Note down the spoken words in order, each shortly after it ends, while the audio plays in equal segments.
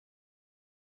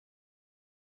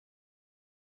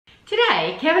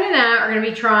Today, Kevin and I are going to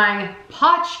be trying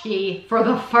Pączki for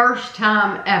the first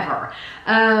time ever.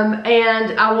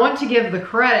 And I want to give the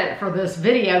credit for this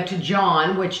video to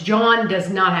John, which John does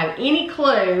not have any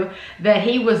clue that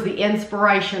he was the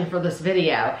inspiration for this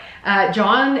video.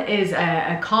 John is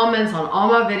comments on all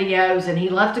my videos, and he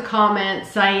left a comment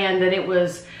saying that it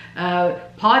was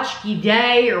Pączki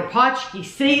day or Pączki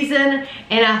season,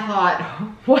 and I thought,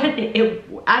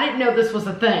 I didn't know this was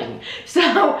a thing,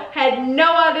 so had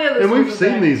no idea this was a thing. And we've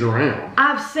seen these around.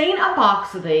 I've seen a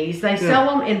box of these. They sell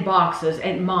them in boxes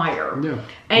at Meijer. Yeah,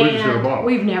 and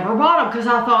we've never bought them because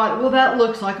I thought, well, that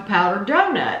looks like a powdered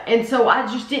donut, and so I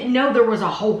just didn't know there was a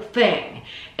whole thing.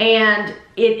 And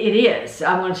it is.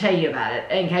 I'm going to tell you about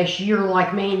it in case you're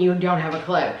like me and you don't have a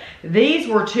clue. These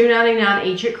were $2.99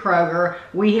 each at Kroger.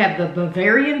 We have the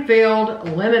Bavarian filled,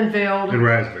 lemon filled, and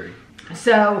raspberry.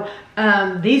 So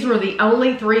these were the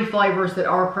only 3 flavors that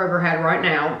our Kroger had right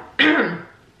now.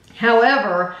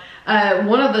 However,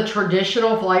 one of the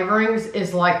traditional flavorings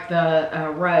is like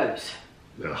the rose.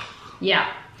 Ugh.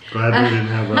 Yeah. Glad we didn't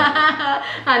have that.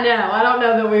 I know. I don't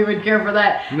know that we would care for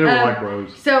that. Never liked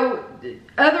rose. So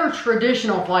other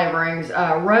traditional flavorings,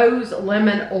 rose,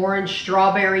 lemon, orange,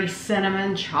 strawberry,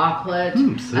 cinnamon, chocolate.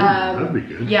 Cinnamon, that'd be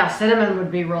good. Yeah, cinnamon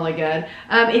would be really good.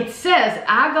 It says,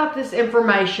 I got this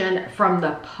information from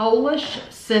the Polish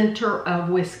Center of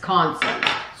Wisconsin.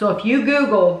 So if you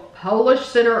Google Polish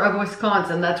Center of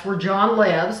Wisconsin, that's where John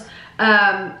lives,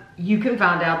 you can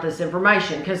find out this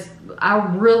information because I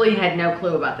really had no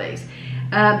clue about these.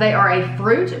 They are a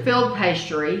fruit-filled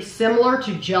pastry similar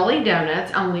to jelly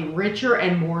donuts, only richer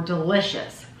and more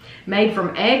delicious. Made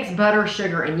from eggs, butter,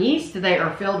 sugar, and yeast, they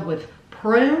are filled with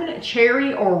prune,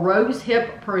 cherry, or rose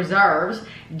hip preserves,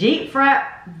 deep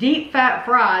fat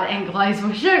fried and glazed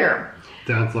with sugar.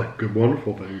 Sounds like good,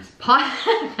 wonderful things. Pączki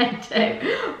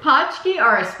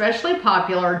are especially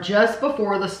popular just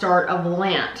before the start of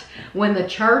Lent, when the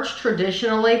church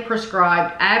traditionally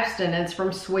prescribed abstinence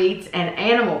from sweets and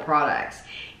animal products.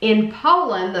 In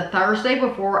Poland, the Thursday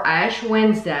before Ash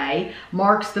Wednesday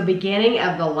marks the beginning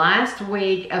of the last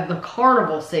week of the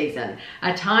carnival season,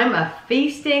 a time of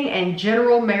feasting and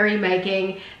general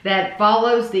merrymaking that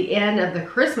follows the end of the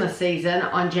Christmas season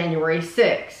on January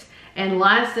 6th. And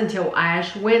lasts until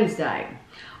Ash Wednesday.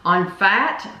 On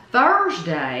Fat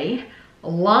Thursday,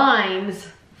 lines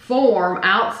form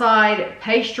outside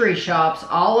pastry shops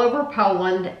all over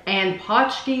Poland, and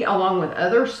Pączki, along with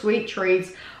other sweet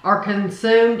treats, are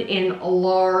consumed in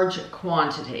large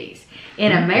quantities.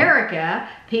 In America,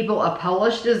 people of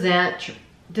Polish descent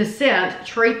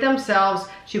treat themselves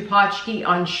to Pączki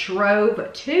on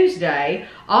Shrove Tuesday,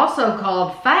 also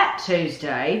called Fat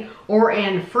Tuesday, or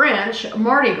in French,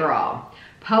 Mardi Gras.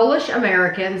 Polish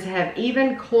Americans have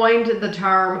even coined the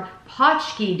term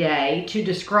Pączki Day to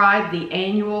describe the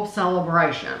annual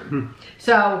celebration.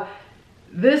 So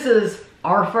this is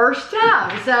our first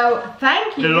time, so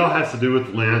thank you. It all has to do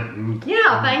with Lent.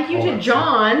 Yeah, thank you to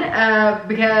John,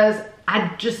 because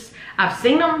I've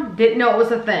seen them, didn't know it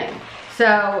was a thing.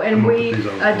 So, and we,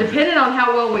 depending on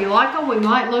how well we like them, we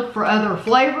might look for other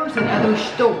flavors in other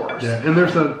stores. Yeah, and there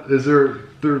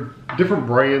are different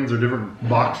brands or different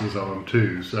boxes of them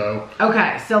too, so.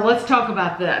 Okay, so let's talk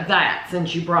about that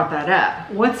since you brought that up.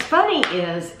 What's funny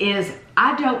is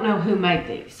I don't know who made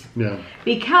these. Yeah.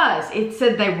 Because it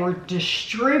said they were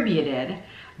distributed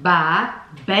by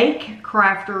Bake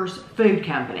Crafters Food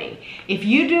Company. If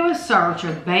you do a search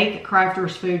of Bake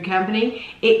Crafters Food Company,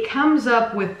 it comes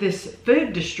up with this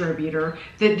food distributor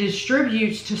that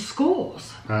distributes to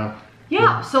schools.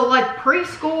 Yeah, so like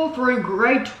preschool through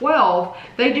grade 12,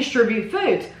 they distribute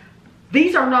foods.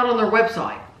 These are not on their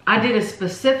website. I did a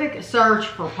specific search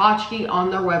for Pączki on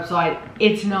their website.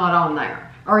 It's not on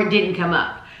there, or it didn't come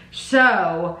up.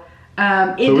 So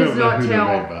it does not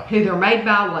tell who they're made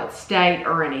by, what state,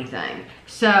 or anything.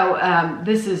 So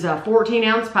this is a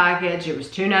 14-ounce package. It was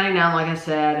 $2.99, like I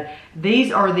said.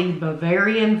 These are the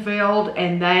Bavarian filled,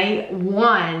 and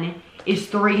one is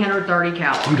 330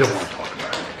 calories. We don't want to talk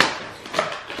about it.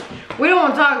 We don't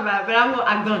want to talk about it, but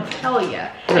I'm going to tell you.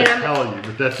 I'm telling you,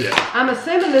 but that's it. I'm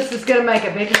assuming this is going to make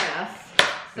a big mess.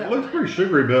 So. It looks pretty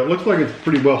sugary, but it looks like it's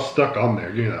pretty well stuck on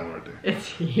there. Give me that one right there. It's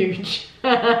huge.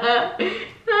 The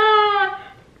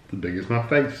big as my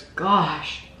face.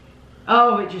 Gosh.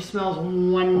 Oh, it just smells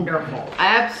wonderful.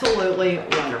 Absolutely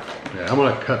wonderful. Yeah, I'm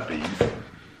going to cut these.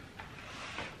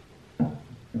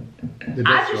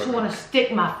 I just want to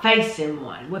stick my face in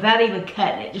one without even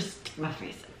cutting it. Just stick my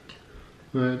face in it.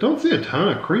 I don't see a ton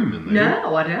of cream in there.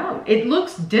 No, I don't. It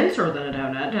looks denser than a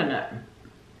donut, doesn't it?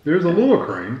 There's a little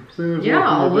cream. See, there's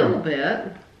a little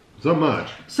bit. So much.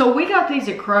 So we got these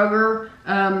at Kroger.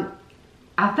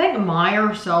 I think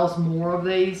Meyer sells more of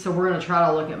these, so we're going to try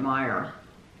to look at Meyer.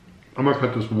 I'm going to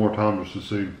cut this one more time just to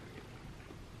see.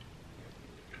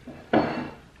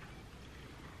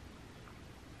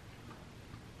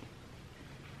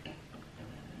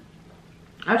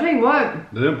 I'll tell you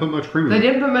what. They didn't put much cream in They it.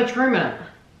 didn't put much cream in it.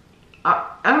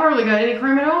 I hardly got any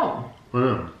cream at all. I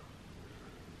know.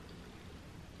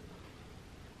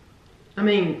 I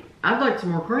mean, I'd like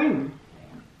some more cream.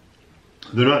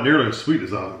 They're not nearly as sweet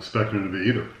as I was expecting them to be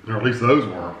either. Or at least those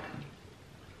weren't.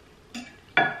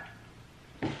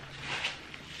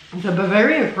 The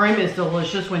Bavarian cream is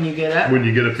delicious when you get it. When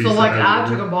you get a piece so of like it. I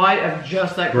took a bite of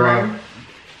just that cream. Right.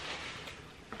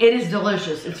 It is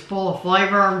delicious. It's full of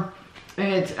flavor.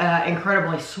 It's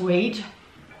incredibly sweet.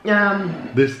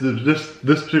 This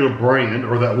particular brand,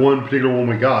 or that one particular one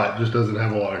we got, just doesn't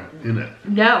have a lot in it.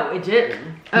 No, it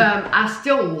didn't. I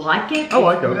still like it. I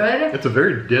like it. Good. It's a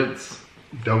very dense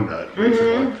donut,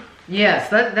 basically. Yes,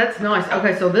 that's nice.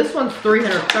 Okay, so this one's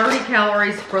 330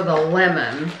 calories for the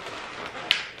lemon.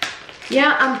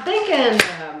 Yeah, I'm thinking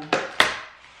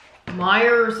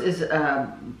Meyer's is,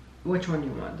 which one do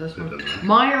you want? This one?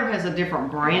 Meyer has a different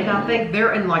brand, I think.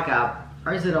 They're in like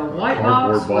or is it a white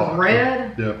box with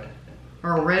red? Yeah.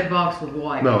 Or a red box with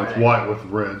white? No, it's white with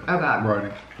red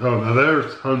writing. Oh, now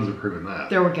there's tons of cream in that.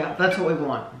 There we go. That's what we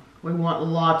want. We want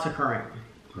lots of cream.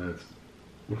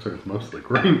 Looks like it's mostly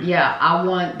cream. Yeah,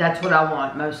 that's what I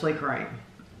want, mostly cream.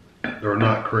 Or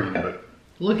not cream, but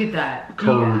look at that.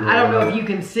 curd. I don't know if you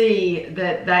can see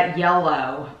that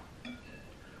yellow.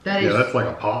 That is. Yeah, that's like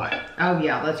a pie. Oh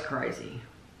yeah, that's crazy.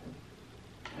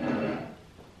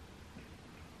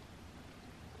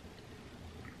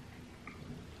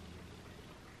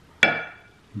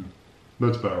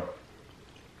 That's better.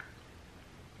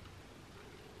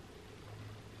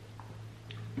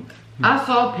 I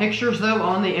saw pictures though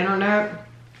on the internet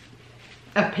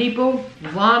of people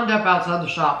lined up outside the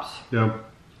shops. Yeah.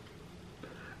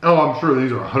 Oh, I'm sure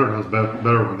these are 100 times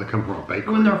better when they come from a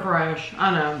bakery. When they're fresh.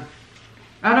 I know.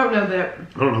 I don't know that.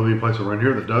 I don't know any place around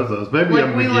here that does those. Maybe Like, a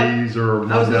McGee's or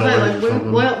Mondelez or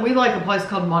something. we like a place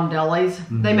called Mondelez.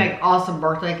 They make awesome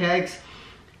birthday cakes.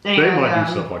 And, They might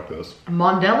do stuff like this.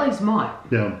 Mondelez might.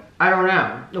 Yeah. I don't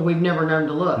know. We've never known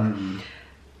to look.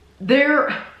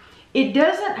 It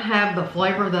doesn't have the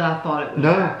flavor that I thought it would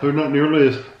have. They're not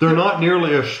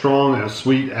nearly as strong as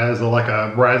sweet as like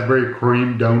a raspberry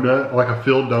cream donut, like a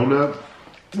filled donut.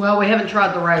 Well, we haven't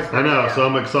tried the raspberry. I know, yet. so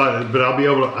I'm excited, but I'll be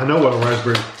able to. I know what a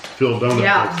raspberry filled donut is.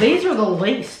 Yeah, these are the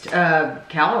least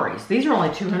calories. These are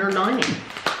only 290.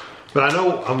 But I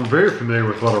know I'm very familiar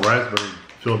with what a raspberry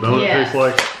filled donut tastes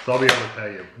like, so I'll be able to tell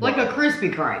you. Like a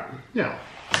Krispy Kreme. Yeah.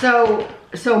 So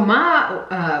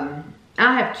my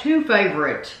I have two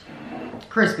favorite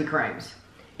Krispy Kremes,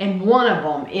 and one of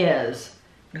them is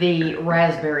the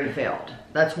raspberry filled.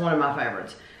 That's one of my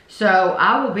favorites. So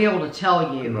I will be able to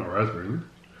tell you. Not a raspberry.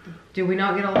 Did we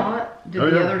not get a lot? Did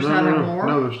the other side have more?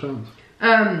 No, there's tons.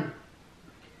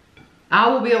 I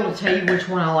will be able to tell you which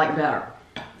one I like better.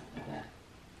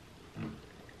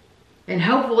 And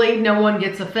hopefully no one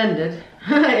gets offended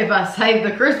if I say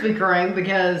the Krispy Kreme,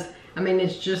 because I mean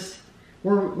it's just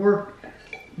we're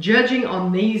judging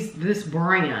on this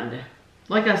brand.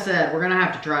 Like I said, we're gonna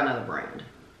have to try another brand.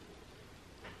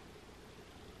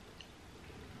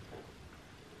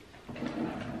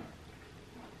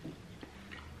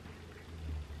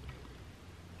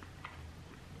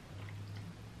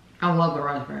 I love the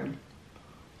raspberry.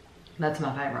 That's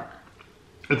my favorite.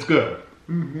 It's good.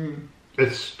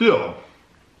 It's still,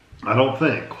 I don't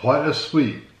think, quite as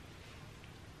sweet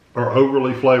or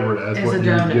overly flavored as what you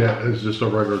get as just a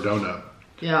regular donut.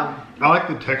 Yeah. I like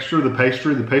the texture of the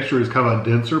pastry. The pastry is kind of a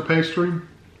denser pastry.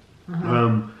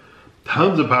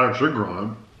 Tons of powdered sugar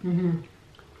on it.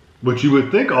 But you would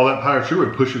think all that powdered sugar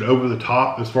would push it over the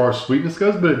top as far as sweetness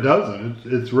goes, but it doesn't.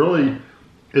 It's really,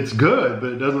 it's good,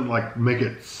 but it doesn't like make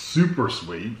it super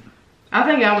sweet. I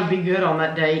think I would be good on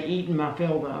that day eating my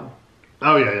fill though.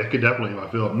 Oh yeah, it could definitely eat my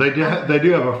fill. And they do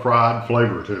have a fried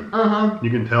flavor too. You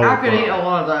can tell. I could eat a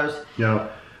lot of those. Yeah,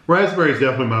 raspberry is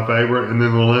definitely my favorite, and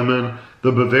then the lemon.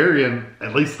 The Bavarian,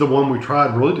 at least the one we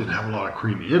tried, really didn't have a lot of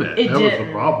cream in it. That was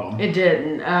the problem. It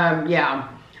didn't. Yeah.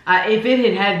 If it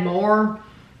had had more,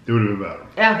 it would have been better.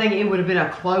 I think it would have been a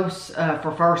close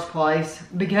for first place,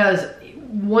 because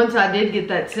once I did get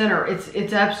that center,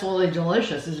 it's absolutely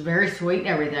delicious. It's very sweet and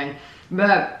everything,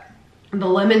 but the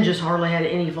lemon just hardly had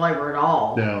any flavor at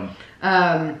all.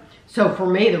 Yeah. So for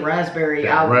me, the raspberry,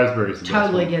 I would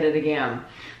totally get it again.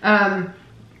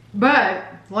 But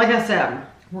like I said,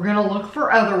 we're gonna look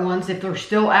for other ones if they're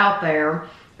still out there.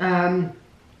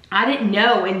 I didn't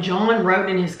know, and John wrote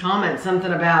in his comments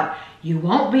something about, you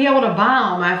won't be able to buy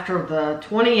them after the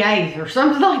 28th or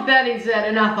something like that, he said.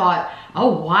 And I thought,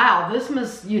 oh wow, this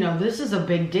must, this is a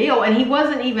big deal. And he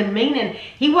wasn't even meaning,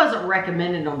 he wasn't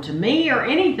recommending them to me or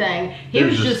anything. He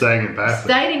was just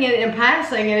stating it in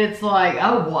passing, and it's like,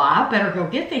 oh well, I better go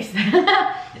get these.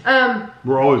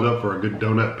 We're always up for a good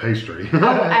donut pastry. Oh,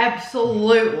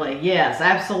 absolutely. Yes,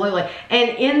 absolutely. And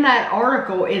in that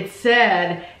article, it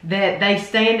said that they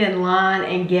stand in line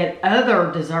and get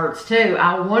other desserts too.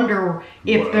 I wonder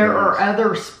if there are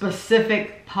other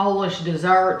specific Polish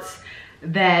desserts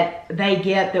that they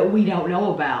get that we don't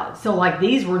know about. So like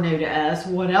these were new to us.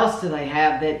 What else do they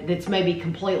have that's maybe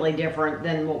completely different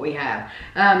than what we have?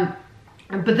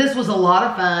 But this was a lot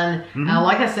of fun.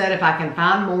 Like I said, if I can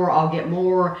find more, I'll get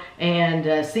more,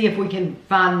 and see if we can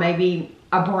find maybe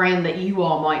a brand that you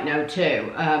all might know too.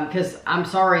 Because I'm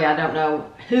sorry, I don't know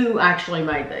who actually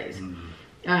made these.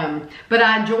 But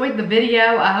I enjoyed the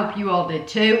video. I hope you all did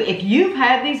too. If you've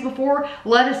had these before,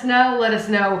 let us know. Let us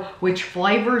know which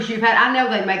flavors you've had. I know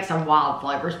they make some wild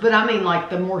flavors, but I mean like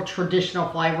the more traditional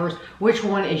flavors. Which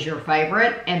one is your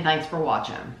favorite? And thanks for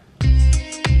watching.